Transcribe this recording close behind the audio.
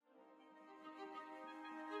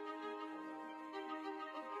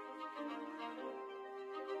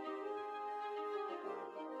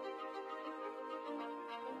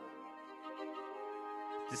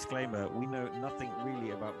Disclaimer, we know nothing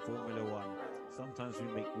really about Formula One. Sometimes we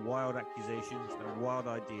make wild accusations and wild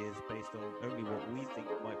ideas based on only what we think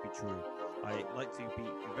might be true. I like to be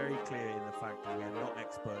very clear in the fact that we are not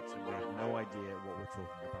experts and we have no idea what we're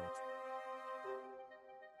talking about.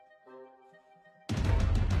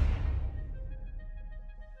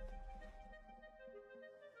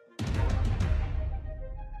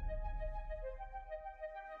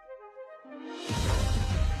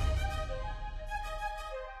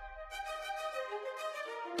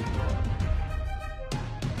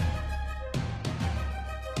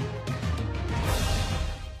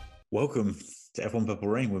 Welcome to F1 Purple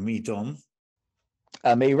Rain with me, Dom.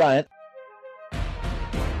 And me, Ryan.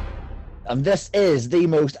 And this is the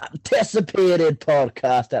most anticipated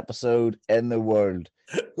podcast episode in the world.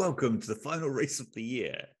 Welcome to the final race of the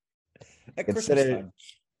year. At Christmas time.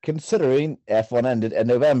 Considering F1 ended in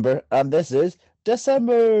November, and this is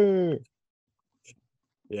December.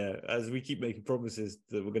 Yeah, as we keep making promises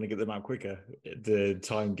that we're going to get them out quicker, the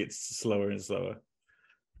time gets slower and slower.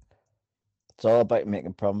 It's all about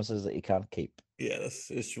making promises that you can't keep. Yeah,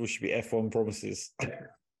 it should be F1 promises.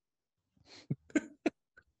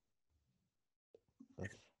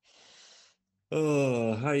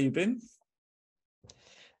 Oh, how you been?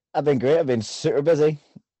 I've been great. I've been super busy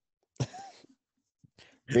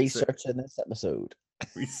researching this episode.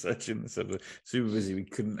 Researching this episode. Super busy. We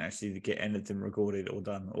couldn't actually get anything recorded or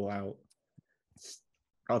done or out.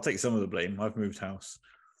 I'll take some of the blame. I've moved house.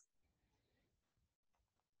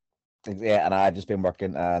 Yeah, and I've just been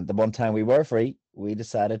working. And the one time we were free, we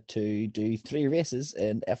decided to do 3 races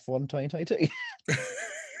in F1 2022.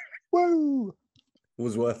 Woo! It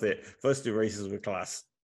was worth it. First 2 races were class.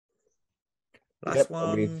 Last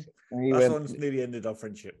one's nearly ended our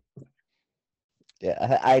friendship.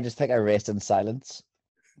 Yeah, I just think I raced in silence.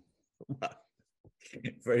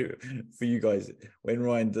 For you guys, when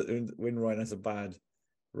Ryan has a bad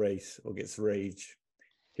race or gets rage,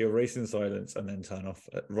 he'll race in silence and then turn off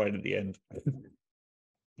right at the end.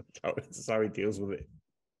 That's how he deals with it.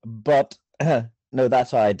 But no,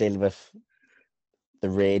 that's how I deal with the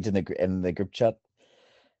rage in the group chat.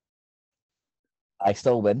 I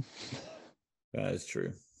still win. That is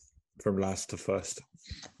true. From last to first.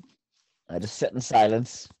 I just sit in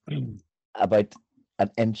silence about an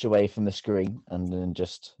inch away from the screen and then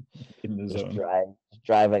just in the zone.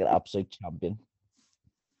 Drive like an absolute champion.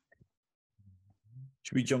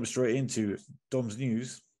 Should we jump straight into Dom's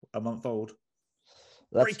news, a month old?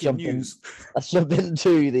 Let's jump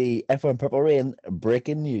into the F1 Purple Rain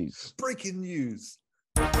breaking news. Breaking news.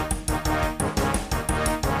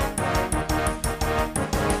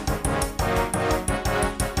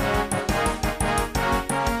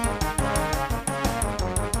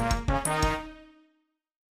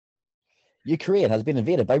 Ukraine has been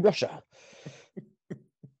invaded by Russia.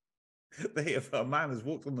 A man has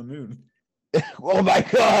walked on the moon. Oh my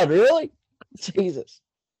God! Really? Jesus!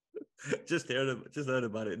 Just heard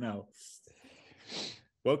about it now.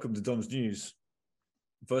 Welcome to Dom's news.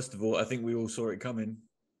 First of all, I think we all saw it coming.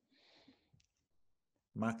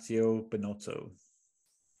 Matteo Binotto.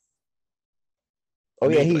 Oh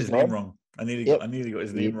yeah, he's his name wrong. I nearly got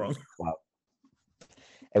his name wrong. Wow.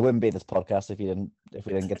 It wouldn't be this podcast if we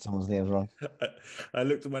didn't get someone's names wrong. I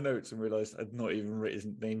looked at my notes and realised I'd not even written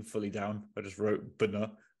his name fully down. I just wrote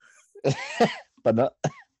Binotto. Binotto.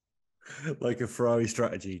 Like a Ferrari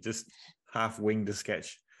strategy, just half-winged a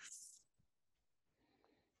sketch.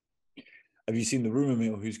 Have you seen the rumour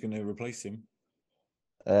mill who's going to replace him?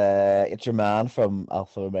 It's your man from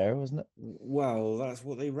Alfa Romeo, isn't it? Well, that's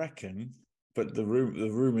what they reckon. But the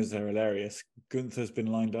rumours are hilarious. Gunther's been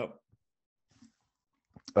lined up.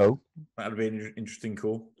 Oh, that'd be an interesting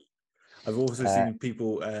call. I've also seen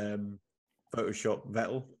people Photoshop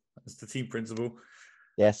Vettel as the team principal.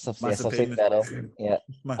 Yes, I've seen Vettel. Yeah,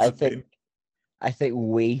 I think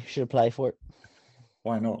we should apply for it.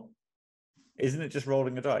 Why not? Isn't it just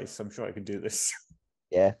rolling a dice? I'm sure I can do this.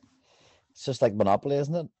 Yeah, it's just like Monopoly,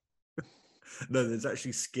 isn't it? No, there's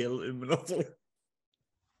actually skill in Monopoly.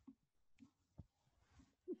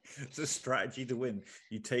 It's a strategy to win.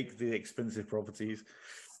 You take the expensive properties.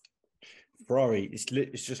 Ferrari, it's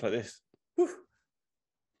just like this. Whew.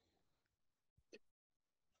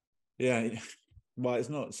 Yeah, well, it's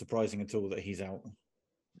not surprising at all that he's out.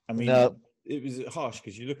 I mean, no. It was harsh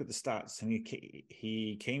because you look at the stats and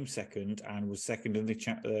he came second and was second in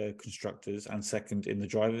the constructors and second in the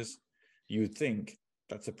drivers. You would think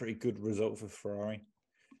that's a pretty good result for Ferrari.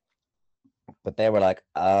 But they were like,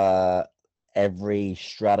 every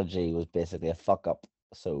strategy was basically a fuck up.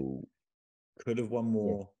 So could have won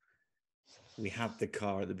more. Yeah. We had the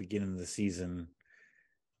car at the beginning of the season.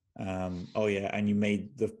 Oh yeah, and you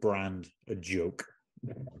made the brand a joke.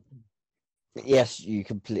 Yes, you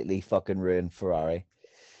completely fucking ruined Ferrari.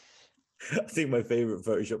 I think my favorite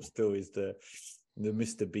Photoshop still is the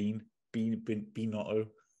Mr. Beanotto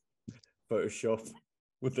Photoshop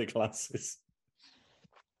with the glasses.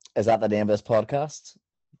 Is that the name of this podcast?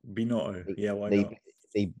 Binotto, yeah, why the, not?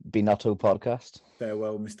 The Binotto podcast.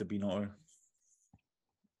 Farewell, Mr. Binotto.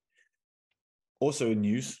 Also in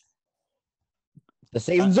news, the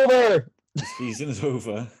season's over. The season is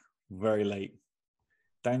over. Very late.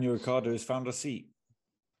 Daniel Ricciardo has found a seat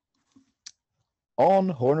on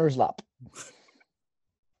Horner's lap.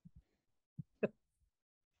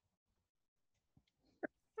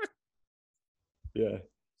 Yeah,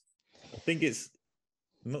 I think it's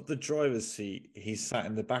not the driver's seat. He's sat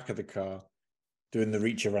in the back of the car doing the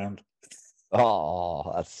reach around.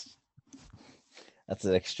 Oh, that's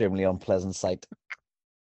an extremely unpleasant sight.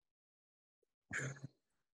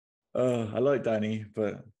 I like Danny,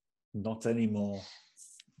 but not anymore.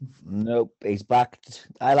 Nope, he's back.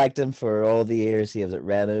 I liked him for all the years he was at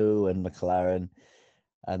Renault and McLaren,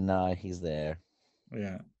 and now he's there.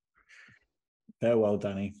 Yeah. Farewell,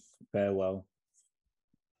 Danny. Farewell.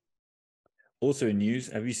 Also in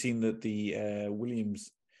news, have you seen that the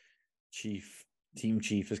Williams team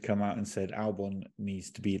chief has come out and said Albon needs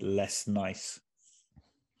to be less nice?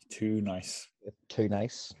 Too nice. Too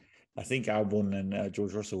nice. I think Albon and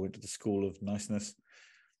George Russell went to the school of niceness.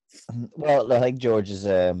 Well, I think George is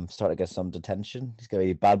starting to get some detention. He's going to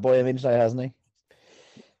be a bad boy image now, hasn't he?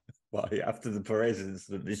 Well, after the Perez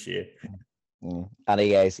incident this year. And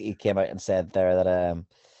he came out and said there that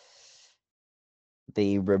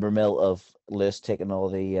the rumor mill of Lewis taking all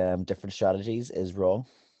the different strategies is wrong.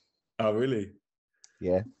 Oh, really?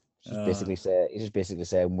 Yeah. He's just basically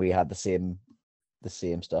saying we had the same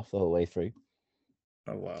stuff the whole way through.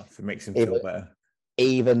 Oh wow! If it makes him feel better.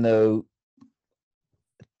 Even though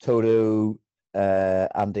Toto,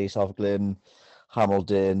 Andy Sofglin,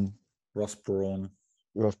 Hamilton, Ross Brawn,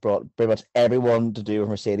 pretty much everyone to do with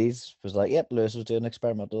Mercedes was like, yep, Lewis was doing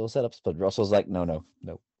experimental setups, but Russell's like, no,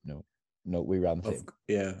 we ran the thing.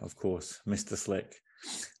 Yeah, of course, Mr. Slick.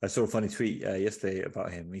 I saw a funny tweet yesterday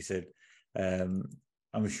about him. He said,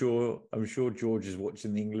 I'm sure George is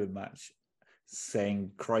watching the England match saying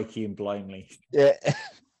crikey and blimey. Yeah.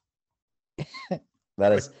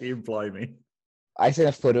 That is crikey and blimey. I seen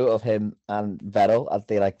a photo of him and Vettel at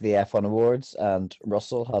the F1 awards, and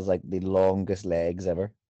Russell has the longest legs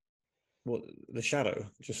ever. What, the shadow?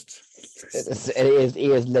 Just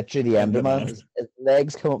he is literally the Enderman. His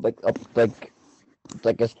legs come up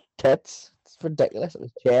like his tits. It's ridiculous.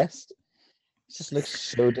 His chest. It just looks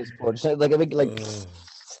so disappointing.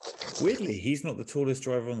 Weirdly, he's not the tallest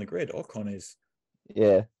driver on the grid. Ocon is.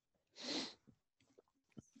 Yeah.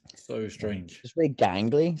 So strange. Just very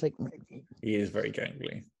gangly. He is very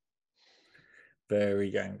gangly.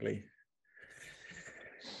 Very gangly.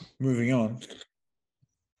 Moving on.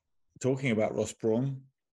 Talking about Ross Brawn,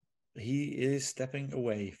 he is stepping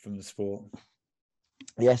away from the sport.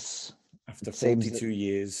 Yes. After 42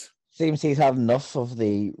 years. Seems he's had enough of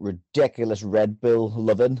the ridiculous Red Bull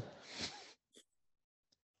loving.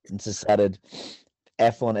 And decided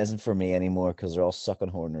F1 isn't for me anymore because they're all sucking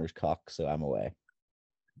Horner's cock, so I'm away.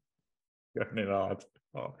 Going in hard.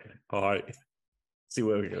 Oh, all right. See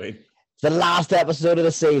where we're going. It's the last episode of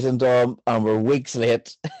the season, Dom, and we're weeks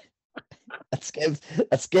late. Let's give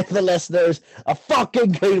the listeners a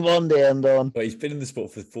fucking good one to end on. But he's been in the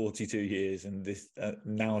sport for 42 years, and this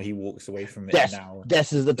now he walks away from it.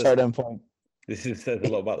 This is the turning point. This says a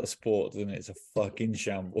lot about the sport, doesn't it? It's a fucking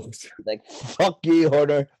shambles. Fuck you,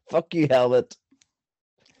 Horner. Fuck you, Helmet.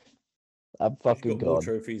 I'm fucking got more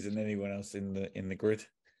trophies than anyone else in the grid.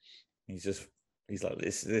 He's like,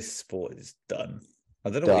 this sport is done. I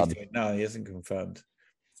don't know what he's doing now. He hasn't confirmed.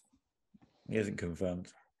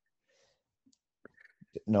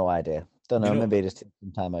 No idea. Don't know. Maybe just take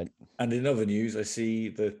some time out. And in other news, I see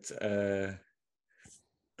that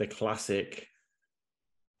the classic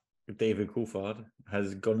David Coulthard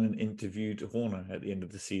has gone and interviewed Horner at the end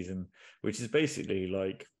of the season, which is basically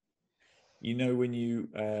like, when you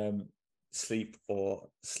sleep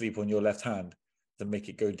on your left hand to make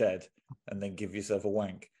it go dead and then give yourself a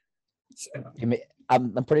wank. So,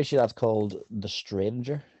 I'm pretty sure that's called the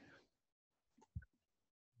stranger.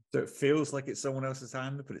 So it feels like it's someone else's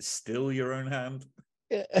hand, but it's still your own hand.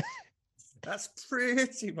 Yeah. That's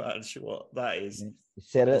pretty much what that is. You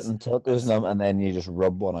sit it until it goes numb, and then you just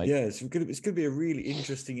rub one out. Yeah, it's going to be a really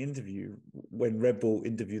interesting interview when Red Bull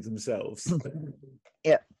interview themselves.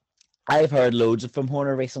 Yeah, I've heard loads from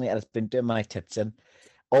Horner recently, and it's been doing my tits in.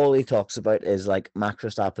 All he talks about is Max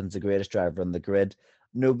Verstappen's the greatest driver on the grid,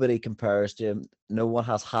 Nobody compares to him. No one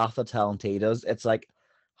has half the talent he does. It's like,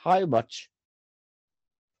 how much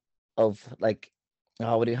of like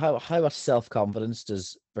how much self-confidence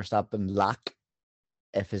does Verstappen lack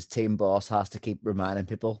if his team boss has to keep reminding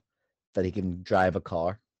people that he can drive a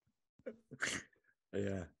car?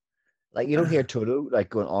 Yeah. Like, you don't hear Toto like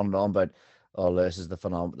going on and on about, oh, Lewis is the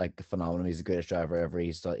phenomenon. He's the greatest driver ever.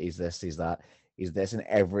 He's this, he's that, he's this in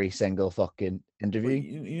every single fucking interview.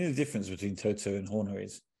 Well, you know the difference between Toto and Horner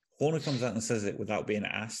is Horner comes out and says it without being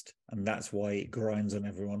asked, and that's why it grinds on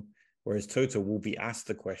everyone. Whereas Toto will be asked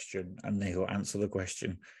the question and he'll answer the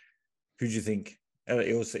question. Who do you think?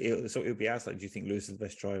 He'll be asked, like, do you think Lewis is the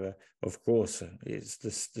best driver? Of course, it's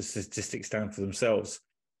the statistics stand for themselves.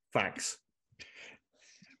 Facts.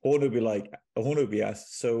 Horner will be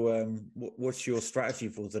asked, so what's your strategy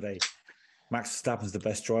for today? Max Verstappen's the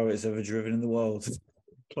best driver it's ever driven in the world.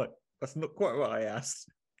 Like, that's not quite what I asked.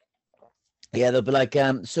 Yeah, they'll be like,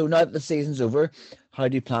 so now that the season's over, how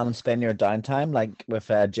do you plan on spending your downtime, like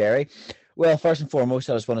with Jerry? Well, first and foremost,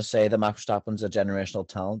 I just want to say that Max Verstappen's a generational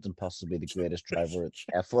talent and possibly the greatest driver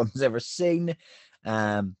F1's ever seen.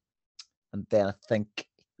 And then I think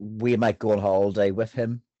we might go on holiday with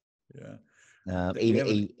him. Yeah.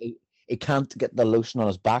 He can't get the lotion on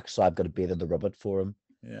his back, so I've got to be there to rub it for him.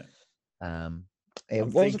 Yeah. I'm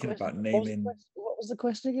thinking about naming. What was the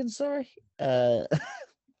question again? Sorry.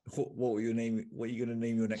 What were your name? What are you going to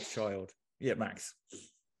name your next child? Yeah, Max.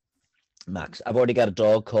 Max. I've already got a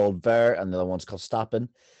dog called Ver, and the other one's called Stappen.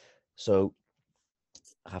 So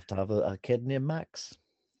I have to have a kid named Max.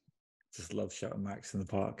 Just love shouting Max in the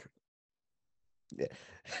park. Yeah.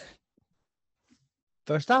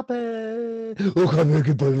 Verstappen! Oh, come here,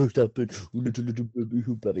 goodbye,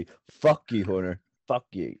 Verstappen. Bloody fuck you, Horner. Fuck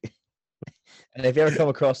you. And if you ever come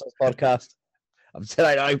across this podcast, I'm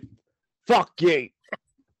saying I fuck you.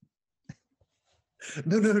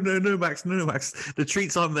 No, Max. No, Max. The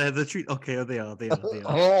treats aren't there. The treat. Okay, they are.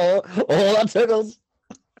 Oh, that tickles.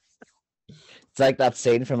 It's like that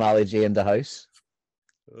scene from Ali G in the house.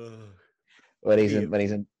 When he's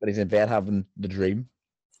in bed having the dream.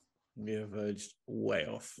 We have verged way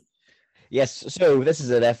off. Yes, so this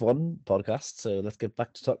is an F1 podcast, so let's get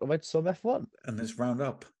back to talk about some F1. And let's round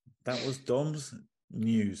up. That was Dom's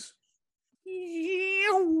news.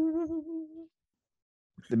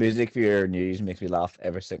 The music for your news makes me laugh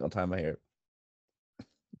every single time I hear it.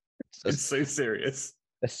 It's so serious.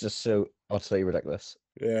 It's just so utterly ridiculous.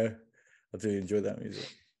 Yeah, I do enjoy that music.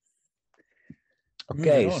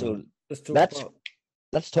 Okay, so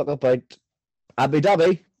let's talk about Abu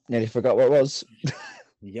Dhabi. Nearly forgot what it was.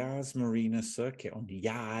 YAAAAS Marina circuit on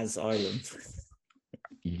YAAAAS Island.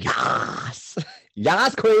 Yes!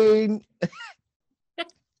 Yes, Queen!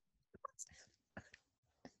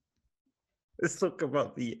 Let's talk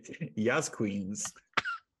about the YAAAAS Queens.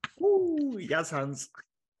 Ooh, YAAAAS hands.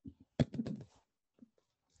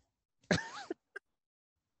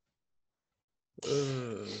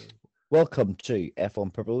 Welcome to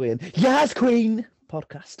F1 Purple Rain YAAAAAS Queen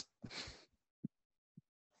podcast.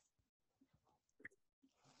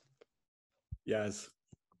 Yes.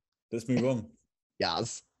 Let's move on.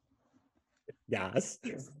 Yes. Yes.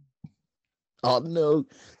 Oh no.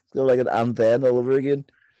 It's like an and then all over again.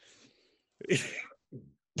 In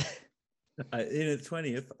at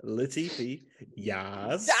 20th, Latifi.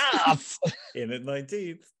 Yes. Yes. In at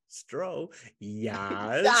 19th, Stroll.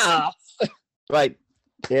 Yes. Yes. Right.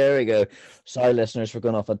 There we go. Sorry, listeners, for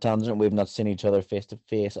going off a tangent. We've not seen each other face to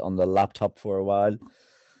face on the laptop for a while.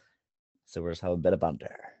 So we're just having a bit of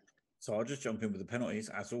banter. So I'll just jump in with the penalties,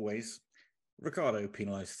 as always. Ricciardo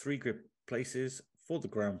penalised 3 grip places for the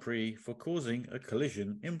Grand Prix for causing a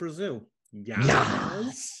collision in Brazil.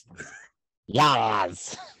 Yes.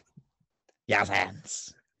 Yes. Yes,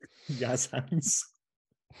 hands. Yes, hands.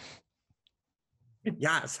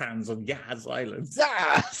 Yes, hands on YAAAAS Island.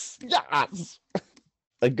 Yes. Yes.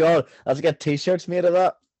 My God, let's get t-shirts made of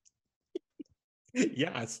that.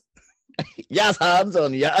 Yes. Yes, hands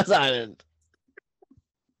on YAAAAS Island.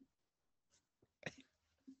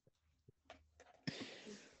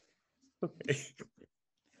 Okay.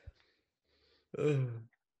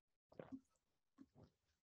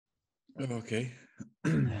 Okay.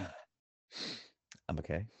 I'm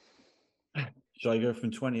okay. Shall I go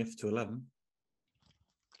from 20th to 11?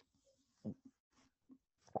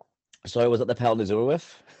 Sorry, was that the penalties over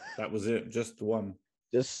with? That was it. Just the one.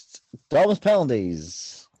 Just Thomas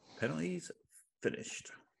penalties. Penalties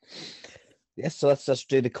finished. Yes, so let's just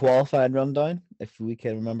do the qualifying rundown, if we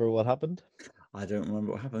can remember what happened. I don't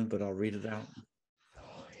remember what happened, but I'll read it out.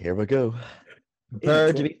 Here we go.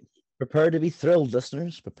 Prepared to be thrilled,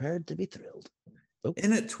 listeners. Prepared to be thrilled.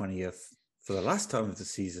 In at 20th, for the last time of the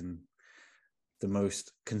season, the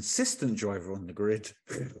most consistent driver on the grid,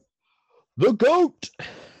 the GOAT,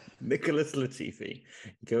 Nicholas Latifi,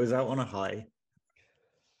 goes out on a high.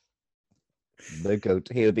 The GOAT.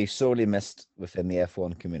 He will be sorely missed within the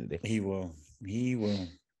F1 community. He will.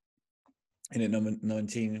 In at number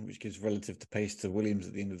 19, which gives relative to pace to Williams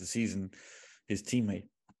at the end of the season, his teammate,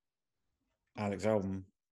 Alex Albon.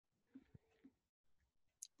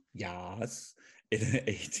 YAAAAS. In at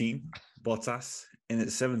 18, Bottas. In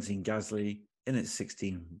at 17, Gasly. In at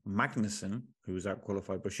 16, Magnussen, who was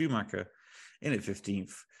out-qualified by Schumacher. In at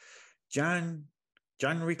 15th,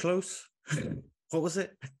 January close. What was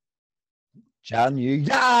it?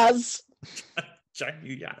 YAAAAAS.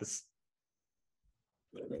 YAAAAAS.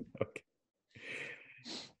 Okay.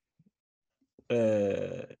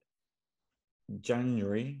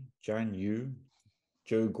 January, Joe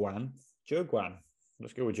Guan.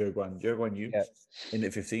 Let's go with Joe Guan. Joe Guan Yu. Yeah. In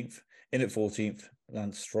at 15th. In at 14th,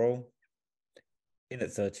 Lance Stroll. In at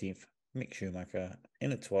 13th, Mick Schumacher.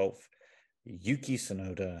 In at 12th, Yuki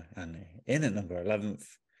Tsunoda. And in at number 11th,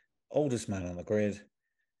 oldest man on the grid,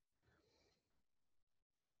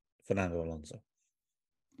 Fernando Alonso.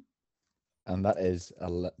 And that is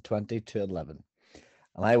 20 to 11.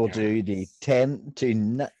 And I will do the 10 to,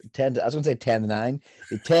 I was going to say 10 to 9,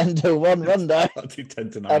 the 10 to 1 rundown. I'll do 10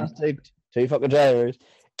 to 9. Two fucking drivers.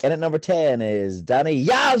 In at number 10 is Danny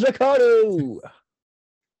Yaz Ricciardo.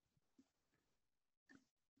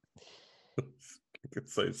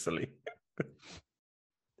 It's so silly.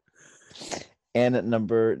 In at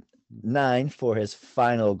number 9 for his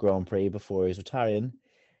final Grand Prix before he's retiring,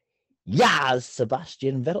 Yaz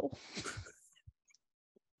Sebastian Vettel.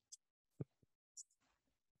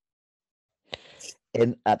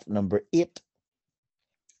 In at number 8,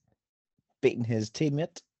 beating his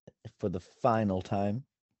teammate for the final time,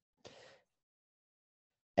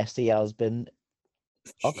 Esti Yasbin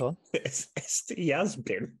Ocon. Esti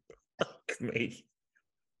Yasbin. Fuck me.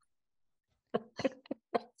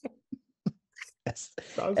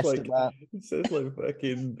 Sounds like it says like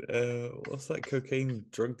fucking what's that cocaine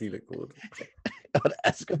drug dealer called?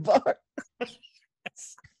 Escobar.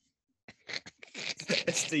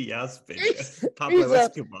 Esti Yasbin. Pablo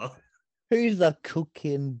Escobar. Who's the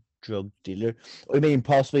cocaine drug dealer? I mean,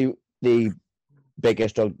 possibly the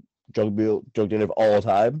biggest drug dealer of all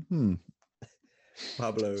time.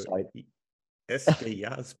 Pablo Esti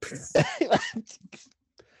Yasbin.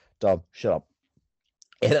 Dom, shut up.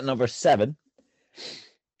 In at number 7,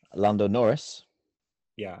 Lando Norris.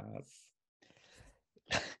 Yeah.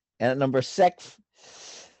 And at number 6,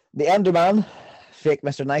 the Enderman, fake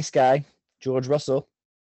Mr. Nice Guy, George Russell.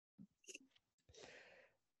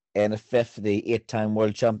 And at 5th, the 8-time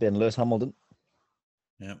world champion, Lewis Hamilton.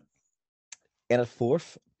 Yeah. And at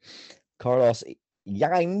 4th, Carlos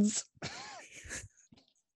Sainz.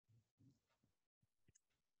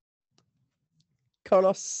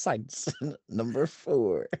 Carlos Sainz, number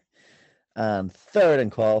 4. And 3rd in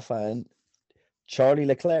qualifying, Charlie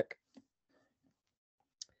Leclerc.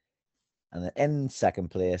 And then in 2nd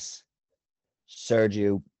place,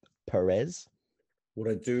 Sergio Perez. What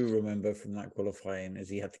I do remember from that qualifying is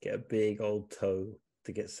he had to get a big old toe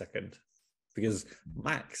to get 2nd because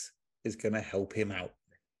Max is going to help him out.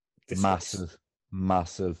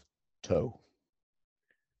 Massive toe.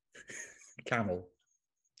 Camel.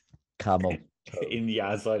 Toe. In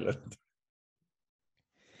Yaz Island.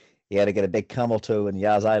 He had to get a big camel toe in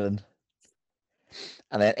Yaz Island.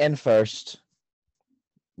 And then in 1st,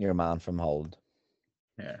 your man from Holland.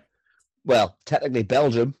 Yeah. Well, technically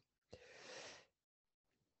Belgium.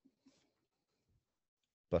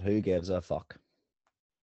 But who gives a fuck?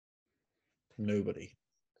 Nobody.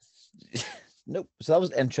 Nope. So that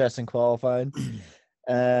was interesting qualifying.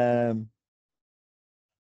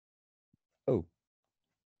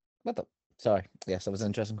 Sorry. Yes, that was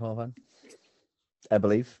interesting qualifying. I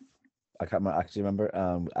believe. I can't actually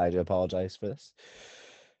remember. I do apologize for this.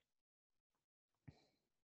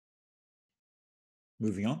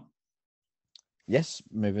 Moving on. Yes,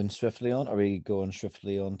 moving swiftly on. Are we going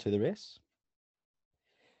swiftly on to the race?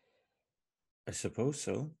 I suppose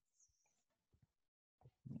so.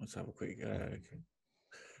 Let's have a quick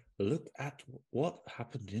look at what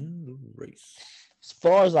happened in the race. As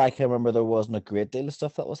far as I can remember, there wasn't a great deal of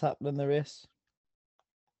stuff that was happening in the race.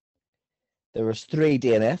 There was 3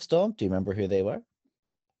 DNFs, Dom. Do you remember who they were?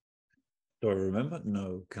 Do I remember?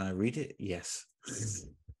 No. Can I read it? Yes.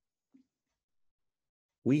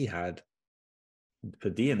 We had,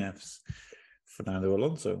 for DNFs, Fernando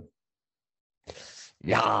Alonso.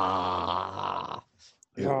 Yeah.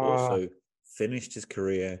 Who also finished his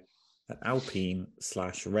career at Alpine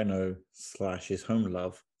 /Renault / his home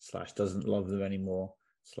love, / doesn't love them anymore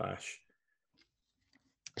 /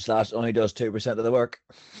 only does 2% of the work.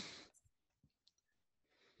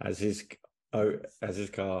 As his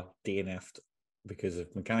car DNF'd because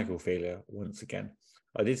of mechanical failure once again.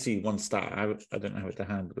 I did see one stat. I don't have it to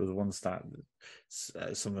hand, but there was one stat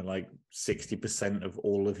that something like 60% of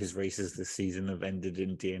all of his races this season have ended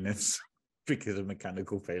in DNFs because of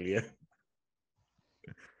mechanical failure.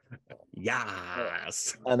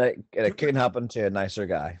 Yes, and it couldn't happen to a nicer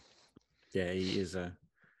guy. Yeah, he is a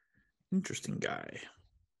interesting guy.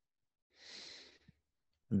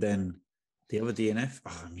 And then the other DNF.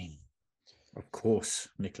 Oh, I mean, of course,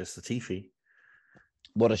 Nicholas Latifi.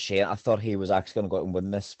 What a shame! I thought he was actually going to go out and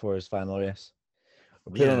win this for his final race.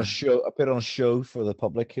 I put on a show for the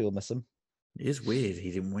public who will miss him. It is weird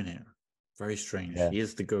he didn't win it. Very strange. Yeah. He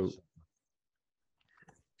is the GOAT.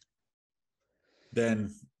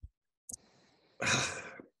 Then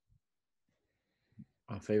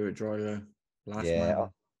our favorite driver, last man.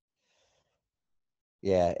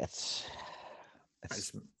 Yeah, it's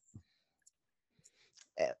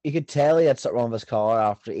you could tell he had something wrong with his car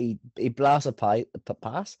after he blasted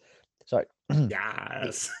pass. Sorry.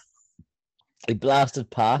 Yes. He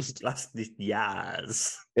blasted past.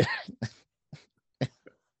 Yes.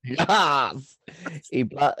 Yes. He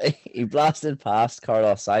blasted past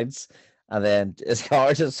Carlos Sainz, and then his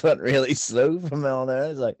car just went really slow from on there.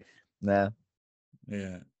 It's like, nah.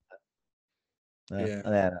 Yeah.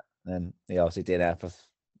 And then he obviously DNF with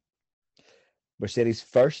Mercedes'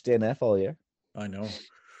 first DNF all year. I know.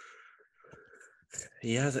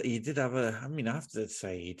 He did have I have to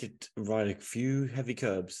say, he did ride a few heavy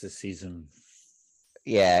curbs this season.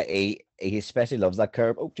 Yeah, he especially loves that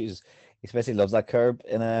curb. Oh, Jesus. He especially loves that curb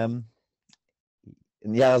in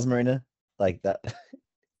YAAAAS Marina. Like that.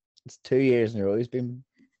 It's 2 years in a row he's been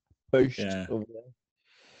pushed over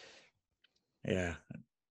there. Yeah.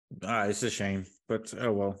 It's a shame. But,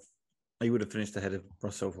 oh well. He would have finished ahead of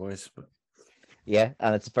Russell Voice, but yeah,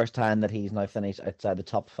 and it's the first time that he's now finished outside the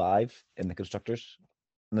top 5 in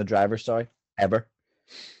the drivers, ever.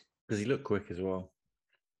 Because he looked quick as well.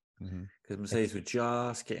 Because Mercedes were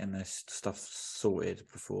just getting this stuff sorted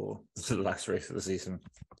before the last race of the season.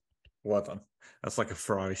 Well done. That's like a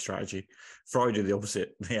Ferrari strategy. Ferrari do the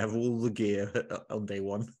opposite. They have all the gear on day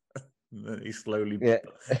one. And then they slowly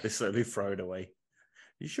throw it away.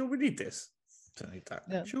 You sure we need this? Don't need that.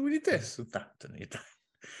 Yeah. Sure we need this? Don't need that.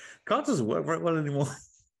 Car doesn't work very well anymore.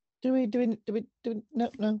 Do we?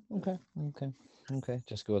 No. Okay.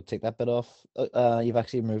 Just go take that bit off. You've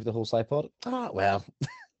actually removed the whole side pod. Well,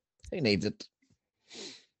 he needs it.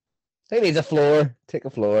 He needs a floor. Take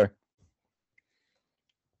a floor.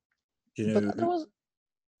 Do you know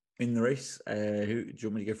in the race? Do you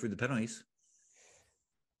want me to go through the penalties?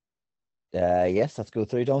 Yes, let's go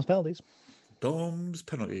through Dom's penalties. Dom's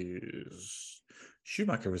penalties.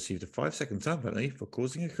 Schumacher received a 5-second time penalty for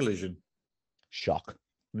causing a collision. Shock.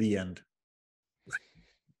 The end.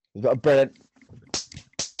 Brilliant.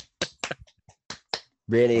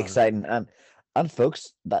 Really exciting. And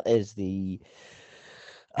folks, that is the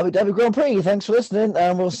Abu Dhabi Grand Prix. Thanks for listening,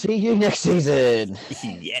 and we'll see you next season.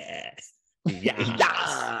 Yeah.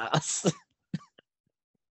 Yes.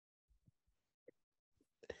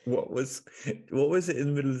 What was it in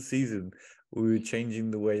the middle of the season? We were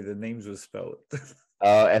changing the way the names were spelled.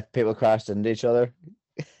 If people crashed into each other.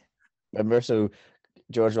 Remember? So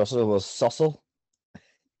George Russell was Sussel.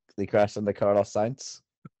 He crashed into Carlos Sainz.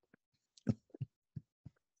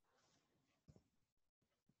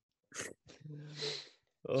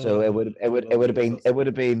 So it would have been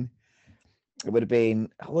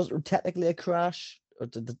was it technically a crash or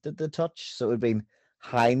did the touch? So it would have been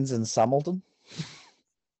Hines and Hamilton.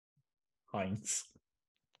 Hines.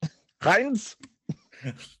 Hines.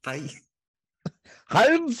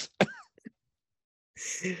 Hines.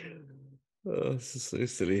 Oh, this is so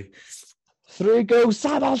silly. 3 goes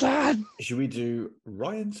Hamilton. Should we do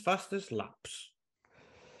Ryan's fastest laps?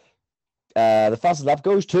 The fastest lap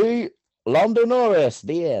goes to Lando Norris.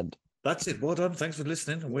 The end. That's it. Well done. Thanks for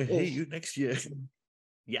listening. And we'll hear you next year.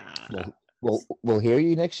 Yeah. We'll hear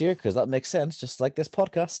you next year because that makes sense. Just like this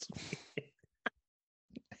podcast.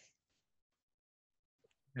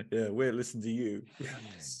 Yeah, we're listening to you.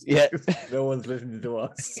 Yeah. No one's listening to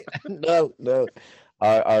us. No.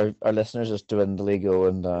 Our listeners are dwindling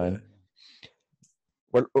going down.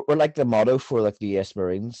 Yeah. We're like the motto for like the US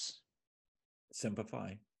Marines. Semper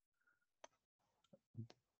Fi.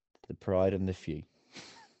 The proud and the few.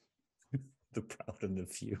 The proud and the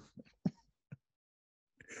few.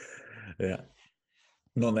 Yeah.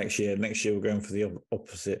 Not next year. Next year we're going for the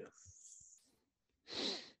opposite.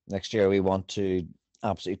 Next year we want to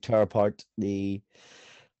absolutely tear apart the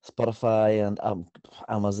Spotify and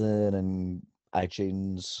Amazon and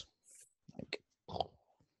iTunes, like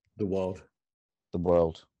The world. the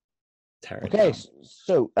world. Tear it Okay, down.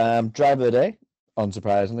 so driver of the day,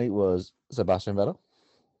 unsurprisingly, was Sebastian Vettel.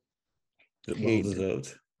 Well deserved.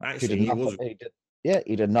 He Actually, did he nothing. was.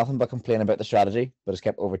 He did nothing but complain about the strategy, but just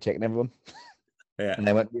kept overtaking everyone. Yeah. And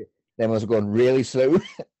then was going really slow.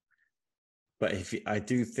 But I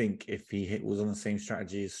do think if he was on the same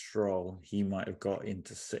strategy as Stroll, he might have got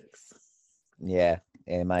into 6th. Yeah,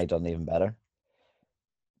 he might have done even better.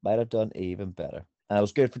 Might have done even better. And it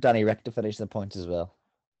was good for Danny Rick to finish the points as well.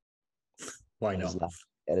 Why not?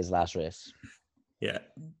 At his last race. Yeah.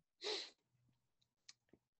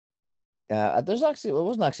 There's actually it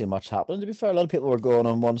wasn't actually much happening. To be fair, a lot of people were going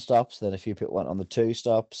on 1 stops, then a few people went on the 2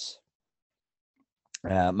 stops.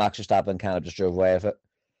 Max Verstappen kind of just drove away with it.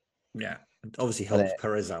 Yeah, obviously helps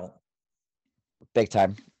Perez out big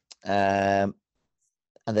time. And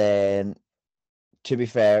then, to be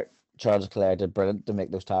fair, Charles Leclerc did brilliant to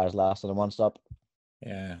make those tires last on a 1 stop.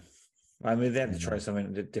 Yeah, I mean they had to try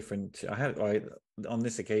something different. On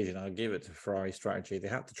this occasion, I'll give it to Ferrari strategy. They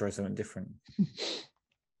had to try something different.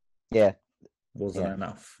 Yeah, wasn't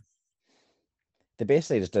enough. They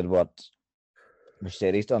basically just did what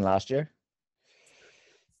Mercedes done last year.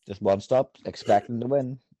 Just 1 stop, expecting to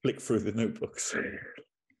win. Flick through the notebooks.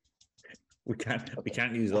 We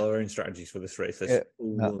can't use our own strategies for this race. Let's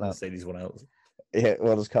all Mercedes one else. Yeah,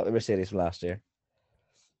 we'll just cut the Mercedes from last year.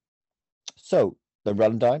 So the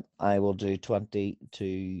rundown, I will do 20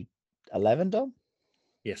 to 11 done.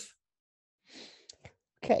 Yes.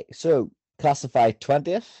 Okay, so classified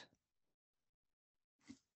 20th,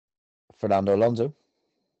 Fernando Alonso.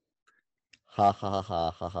 Ha ha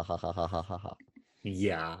ha ha ha ha ha ha ha ha ha.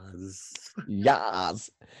 Yes.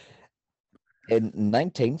 Yes. In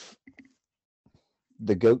 19th,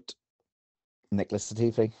 the GOAT, Nicholas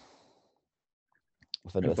Latifi.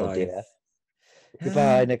 With another DNF.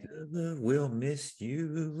 Goodbye, Nick. We'll miss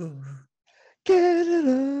you.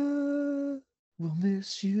 Canada, we'll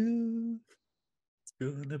miss you. It's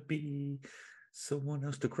gonna be someone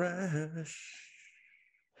else to crash.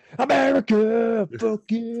 America,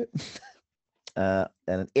 fuck you. And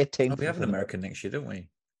an 18th. We have an American next year, don't we?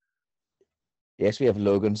 Yes, we have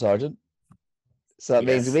Logan Sargent. So that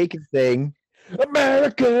means we can sing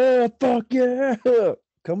America, fuck yeah.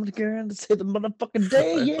 Coming together to say the motherfucking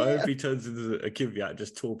day, yeah. I hope he turns into a Kvyat,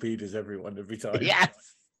 just torpedoes everyone every time.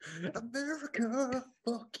 Yes. America,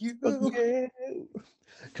 fuck you. Fuck yeah.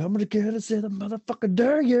 Coming together to say the motherfucking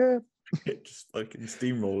day, yeah. Just fucking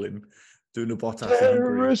steamrolling, doing a Bottas.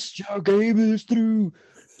 Terrorist, your game is through.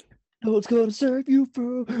 No one's gonna serve you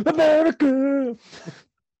for America.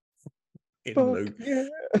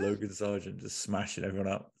 Logan Sargent just smashing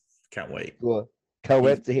everyone up. Can't wait. Well, can't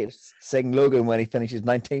wait to sing Logan when he finishes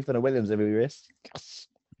 19th in a Williams every race. Yes.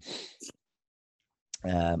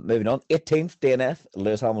 Moving on, 18th DNF,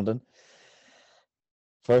 Lewis Hamilton.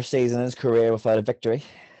 First season in his career without a victory.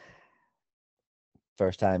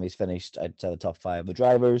 First time he's finished outside the top 5 of the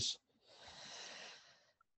drivers.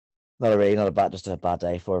 Not a bad, just a bad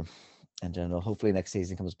day for him in general. Hopefully next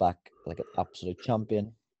season comes back like an absolute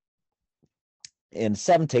champion. In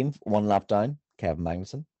 17th, 1 lap down, Kevin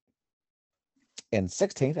Magnussen. In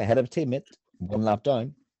 16th, ahead of teammate, 1 lap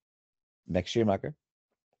down, Mick Schumacher.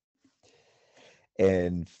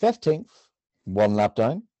 In 15th, 1 lap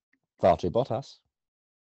down, Valtteri Bottas.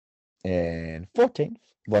 In 14th,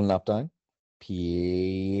 1 lap down,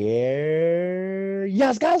 Pierre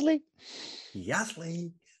Gasly.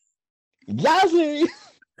 Gasly.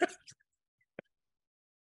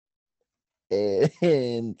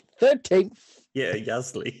 In 13th,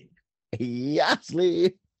 Gasly.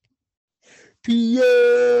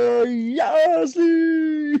 Pierre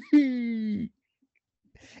Gasly. In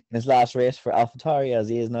his last race for AlphaTauri, as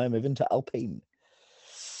he is now moving to Alpine.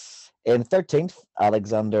 In 13th,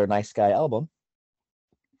 Alexander Nice Guy Albon.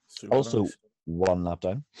 Also nice. 1 lap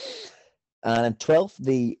down. And in 12th,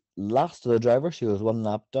 the last of the drivers, who was 1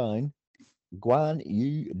 lap down, Guan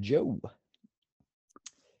Yu Zhou.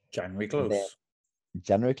 January close.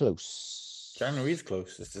 January's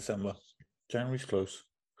close. It's December. January's close.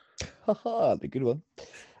 Haha, the good one.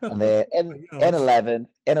 And then in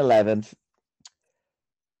 11th,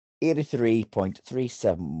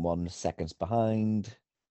 83.371 seconds behind,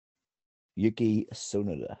 Yuki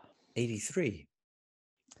Tsunoda. 83.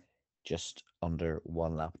 Just under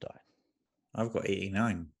 1 lap down. I've got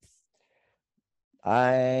 89.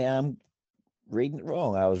 I am reading it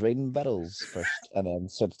wrong. I was reading Vettel's first and then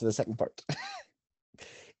switched to the second part.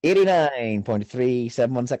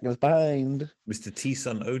 89.371 seconds behind. Mr.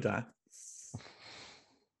 T-Sun Oda.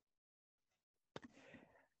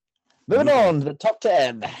 Moving on to the top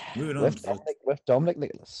 10 Moving on with Dominic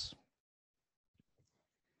Nicholas.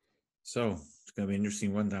 So it's going to be an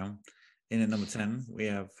interesting rundown. In at number 10, we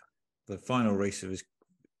have the final race of his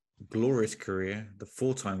glorious career, the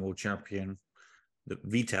 4-time world champion, the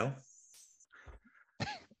Vitel.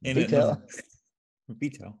 Vitel.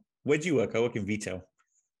 Vitel. Where do you work? I work in Vitel.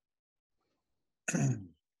 Sorry,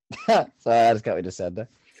 I just got what you just said there.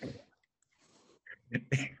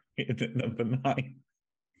 In at number 9,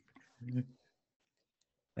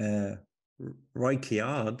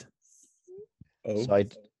 Ricciard. Oh, sorry,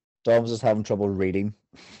 Dom's just having trouble reading.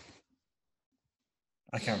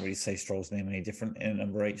 I can't really say Stroll's name any different. In at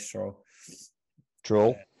number 8, Stroll.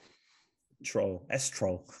 Troll. Troll.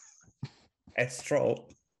 S-Troll. S-Troll.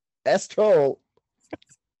 S-Troll.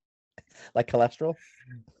 Like cholesterol?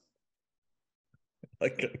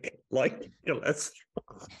 Like cholesterol.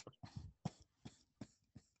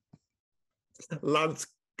 Lance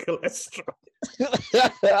cholesterol.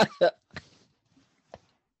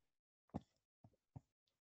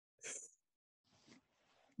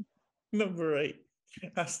 Number 8,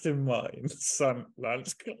 Aston Martin, son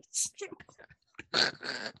Lance cholesterol.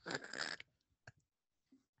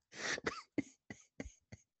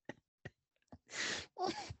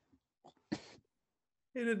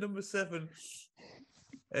 In at number 7,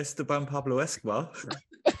 Esteban Pablo Escobar.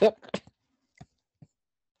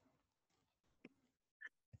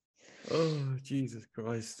 Oh, Jesus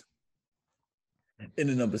Christ. In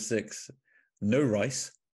at number 6, no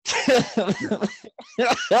rice.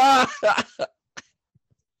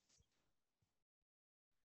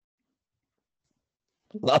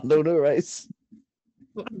 Lando no rice.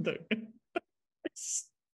 Lando.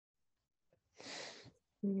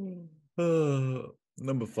 Oh,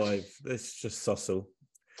 number 5, this is just Sussel.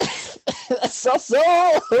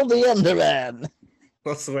 Sussel, the Enderman.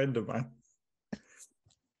 Sussel Enderman.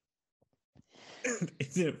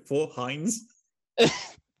 Isn't it 4, Heinz?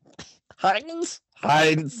 Heinz.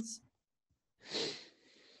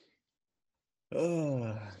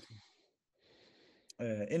 Oh.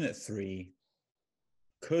 In at 3,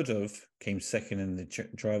 could have came second in the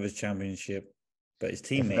Drivers' Championship, but his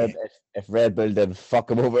teammate... If Red Bull didn't fuck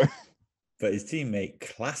him over. But his teammate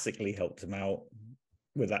classically helped him out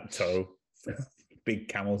with that toe. Big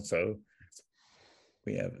camel toe.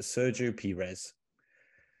 We have Sergio Perez.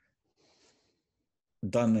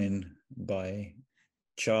 Done in by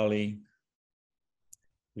Charlie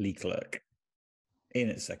Leclerc in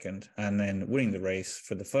at second, and then winning the race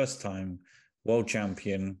for the first time, world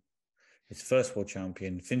champion, his first world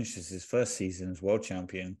champion, finishes his first season as world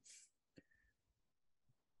champion,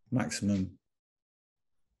 Maximum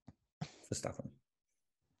Verstappen.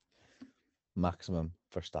 Maximum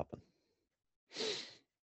Verstappen.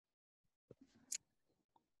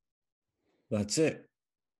 That's it.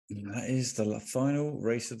 That is the final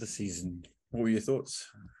race of the season. What were your thoughts?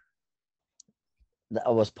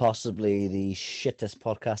 That was possibly the shittest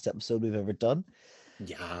podcast episode we've ever done.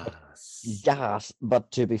 Yes.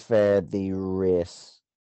 But to be fair, the race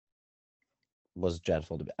was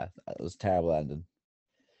dreadful. It was a terrible ending.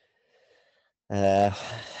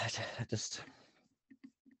 Just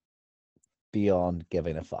beyond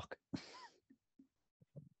giving a fuck.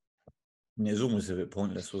 It was almost a bit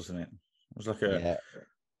pointless, wasn't it? It was like a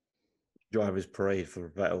driver's parade for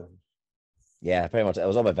Vettel. Yeah, pretty much. It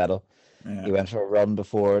was all about Vettel. Yeah. He went for a run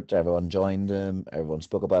before it. Everyone joined him. Everyone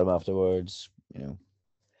spoke about him afterwards. You know,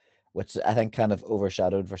 which I think kind of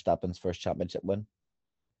overshadowed Verstappen's first championship win.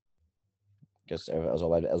 Because it was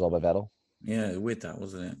all about Vettel. Yeah, weird that,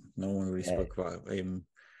 wasn't it? No one really spoke about him.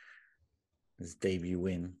 His debut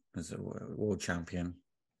win as a world champion.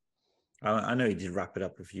 I know he did wrap it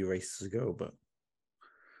up a few races ago, but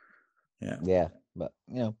yeah. Yeah, but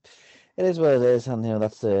you know, it is what it is, and you know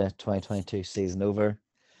that's the 2022 season over.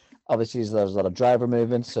 Obviously, there's a lot of driver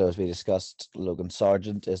movement. So as we discussed, Logan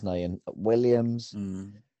Sargent is now in Williams.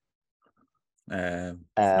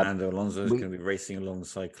 Fernando Alonso is going to be racing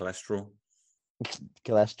alongside Cholesterol.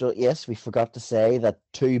 Yes, we forgot to say that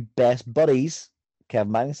two best buddies,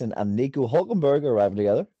 Kevin Magnussen and Nico Hulkenberg, are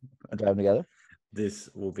driving together. This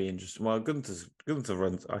will be interesting. Well, Gunther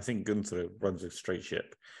runs. I think Gunther runs a straight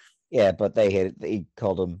ship. Yeah, but they hate it. He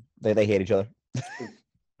called them. They hate each other.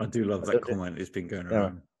 I do love that comment. It's been going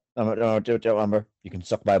around. No, don't remember. You can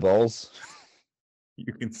suck my balls.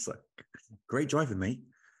 You can suck. Great driving, mate.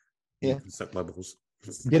 Yeah. You can suck my balls.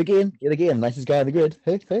 Yet again. Nicest guy on the grid.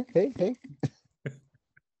 Hey.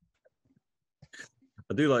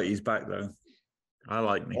 I do like he's back though. I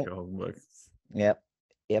like Nico Hulkenberg. Yep.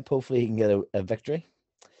 Hopefully he can get a victory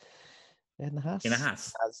in the Haas. In a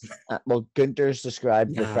Haas. Well, Gunter's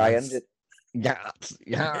described the cry engine. Yes.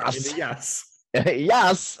 In the Yes. YAAAAS.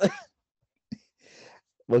 Yes.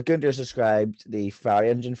 Well, Gunter described the Ferrari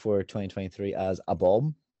engine for 2023 as a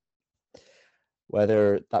bomb.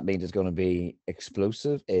 Whether that means it's going to be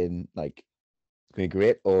explosive in like going to be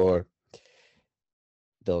great, or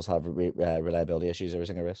they'll have reliability issues every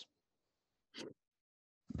single race.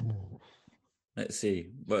 Let's see.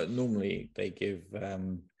 But normally they give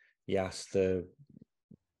YAAAAS the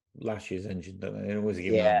last year's engine, don't they? They always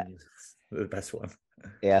give them the best one.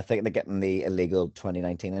 Yeah, I think they're getting the illegal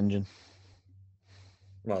 2019 engine.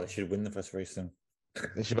 Well, they should win the first race then.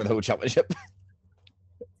 They should win the whole championship.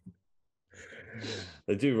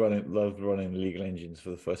 They do love running illegal engines for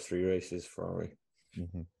the first 3 races, Ferrari.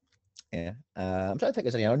 Mm-hmm. Yeah. I'm trying to think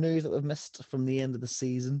if there's any other news that we've missed from the end of the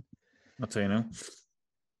season. I'll tell you now.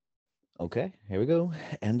 Okay, here we go.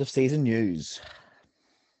 End of season news.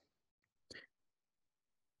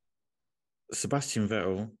 Sebastian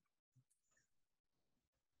Vettel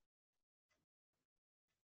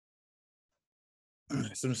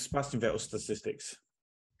some Sebastian Vettel statistics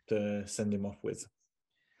to send him off with.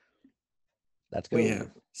 Let's go. Well, yeah,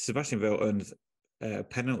 Sebastian Vettel earned a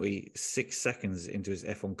penalty 6 seconds into his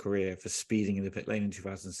F1 career for speeding in the pit lane in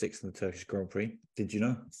 2006 in the Turkish Grand Prix. Did you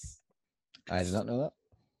know? I did not know that.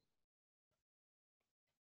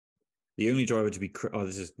 The only driver to be... Oh,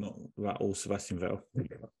 this is not about all Sebastian Vettel.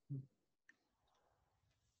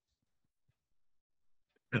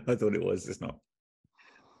 I thought it was. It's not.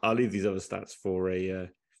 I'll leave these other stats for a...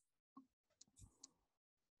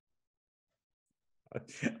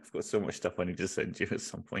 I've got so much stuff I need to send you at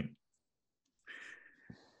some point.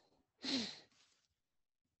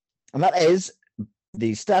 And that is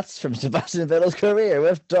the stats from Sebastian Vettel's career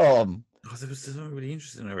with Dom. Oh, there was something really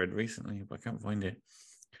interesting I read recently, but I can't find it.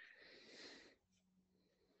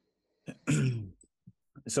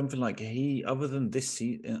 Something like other than this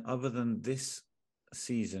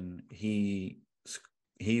season, he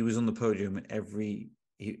was on the podium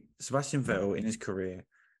Sebastian Vettel in his career,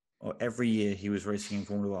 or every year he was racing in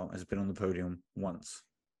Formula 1 has been on the podium once.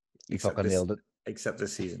 You fucking nailed it. Except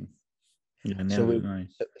this season. Yeah, so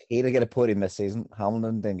he didn't get a podium this season.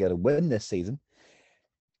 Hamilton didn't get a win this season.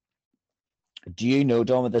 Do you know,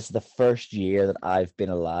 Dom, this is the first year that I've been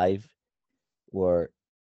alive where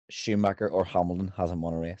Schumacher or Hamilton hasn't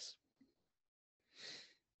won a race?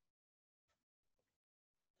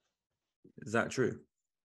 Is that true?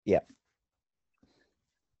 Yeah.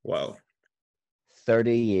 Wow.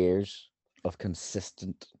 30 years of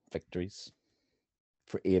consistent victories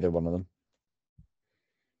for either one of them.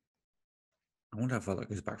 I wonder how far that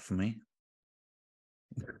goes back for me.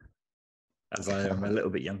 As I am a little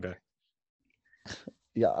bit younger.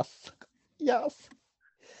 Yes. Yes.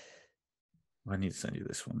 I need to send you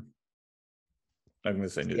this one. I'm going to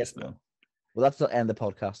send you this now. Well, that's not end the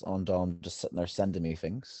podcast on Dom just sitting there sending me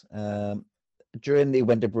things. During the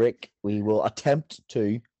winter break, we will attempt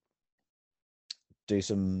to do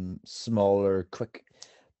some smaller, quick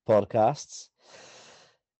podcasts.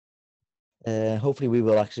 Hopefully, we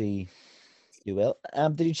will actually do well.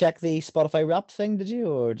 Did you check the Spotify Wrapped thing? Did you,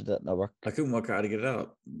 or did that not work? I couldn't work out how to get it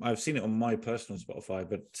out. I've seen it on my personal Spotify,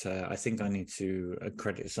 but I think I need to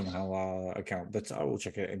accredit somehow our account. But I will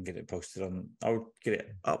check it and get it posted on. I'll get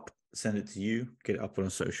it up, send it to you, get it up on a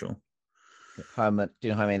social. How much? Do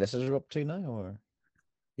you know how many listeners are up to now? Or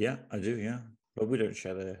yeah, I do. Yeah, but we don't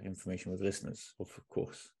share the information with listeners, of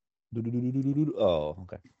course. Oh,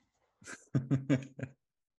 okay.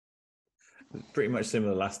 Pretty much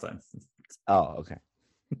similar last time. Oh, okay.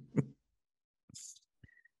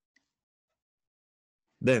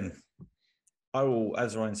 Then I will,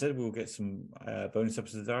 as Ryan said, we'll get some bonus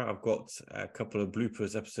episodes there. I've got a couple of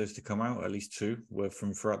bloopers episodes to come out, at least 2, were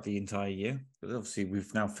from throughout the entire year. But obviously,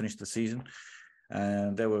 we've now finished the season,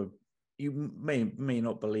 and there were, you may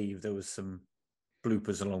not believe, there was some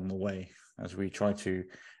bloopers along the way as we try to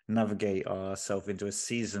navigate ourselves into a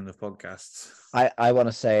season of podcasts. I want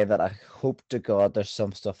to say that I hope to God there's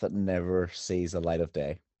some stuff that never sees the light of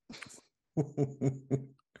day.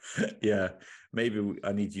 Yeah, maybe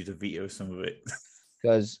I need you to veto some of it.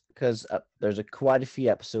 Because there's quite a few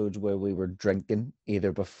episodes where we were drinking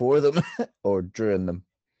either before them or during them.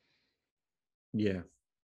 Yeah.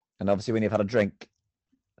 And obviously when you've had a drink,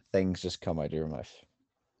 things just come out of your mouth.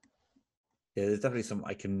 Yeah, there's definitely some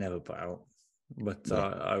I can never put out. But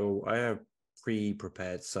I have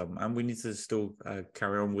pre-prepared some. And we need to still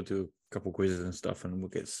carry on. We'll do a couple quizzes and stuff, and we'll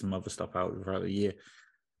get some other stuff out throughout the year.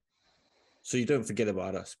 So you don't forget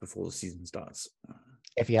about us before the season starts.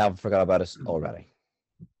 If you haven't forgot about us already.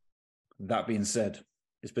 That being said,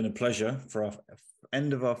 it's been a pleasure for our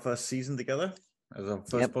end of our first season together as our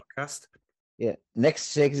first podcast. Yeah. Next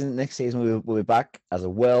season we'll be back as a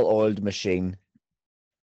well-oiled machine.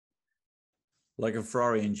 Like a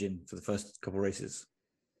Ferrari engine for the first couple of races.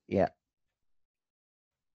 Yeah.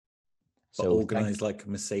 But organized like a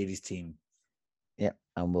Mercedes team. Yeah.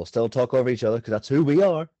 And we'll still talk over each other because that's who we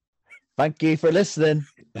are. Thank you for listening.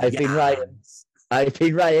 I've been Ryan.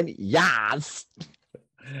 YAAAAAS.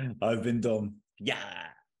 I've been Dom. Yeah.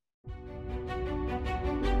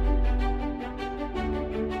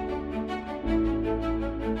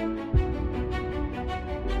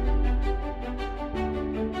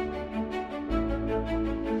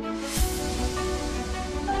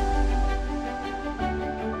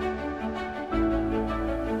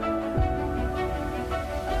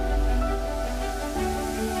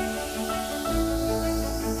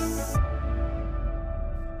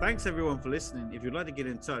 Thanks everyone for listening. If you'd like to get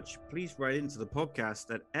in touch, please write into the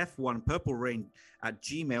podcast at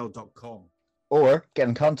f1purplerain@gmail.com. Or get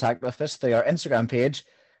in contact with us through our Instagram page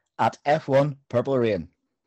at F1 Purple Rain.